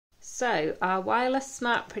So our wireless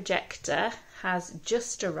smart projector has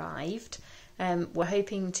just arrived. We're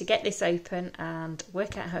hoping to get this open and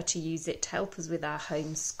work out how to use it to help us with our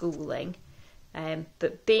homeschooling.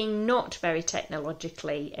 But being not very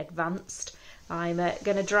technologically advanced, I'm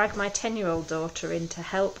going to drag my 10-year-old daughter in to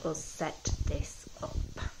help us set this up.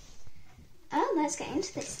 Oh, let's get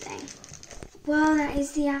into this thing. Well, that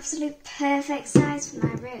is the absolute perfect size for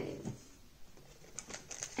my room.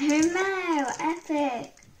 Oh no,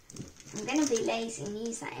 epic! I'm going to be lazy and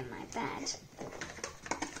use that in my bed.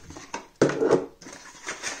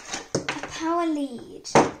 A power lead.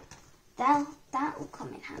 That will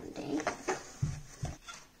come in handy.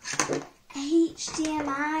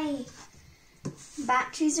 HDMI.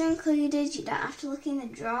 Batteries are included. You don't have to look in the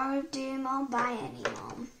drawer of doom or buy any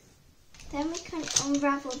more. Then we can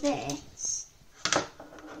unravel this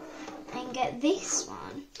and get this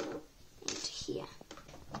one into here.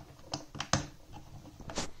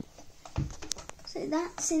 So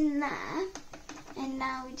that's in there, and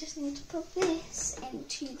now we just need to put this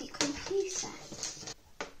into the computer.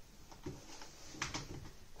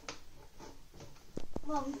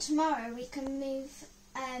 Well, tomorrow we can move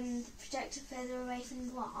the projector further away from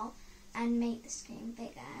the wall and make the screen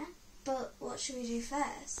bigger. But what should we do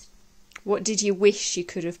first? What did you wish you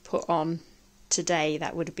could have put on today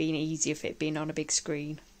that would have been easier if it had been on a big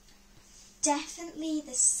screen? Definitely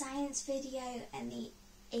the science video and the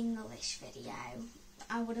English video.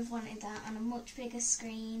 I would have wanted that on a much bigger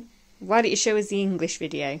screen. Why don't you show us the English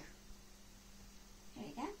video? Here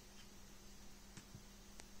we go.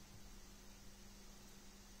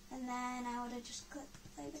 And then I would have just clicked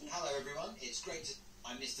over here. Hello everyone, it's great to...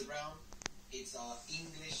 I'm Mr. Brown. It's our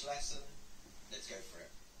English lesson. Let's go for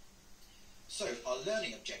it. So, our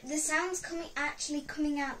learning objective... The sound's actually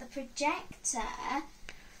coming out the projector,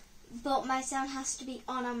 but my sound has to be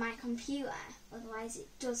on my computer, otherwise it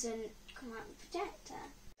doesn't come out the projector.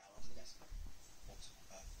 Down onto the desk. What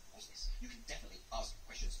was this? You can definitely ask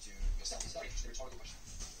questions to yourself. It's very just a rhetorical question.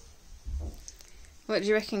 What do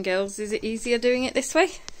you reckon, girls? Is it easier doing it this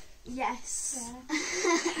way? Yes. Yeah.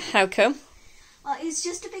 How come? Well, it's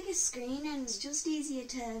just a bigger screen and it's just easier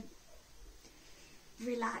to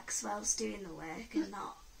relax whilst doing the work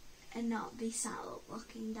and not be sat up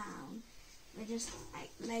looking down. We're just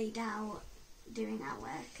like laid out doing our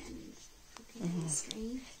work and looking at the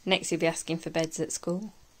screen. Next you'll be asking for beds at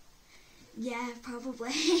school. Yeah,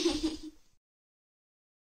 probably.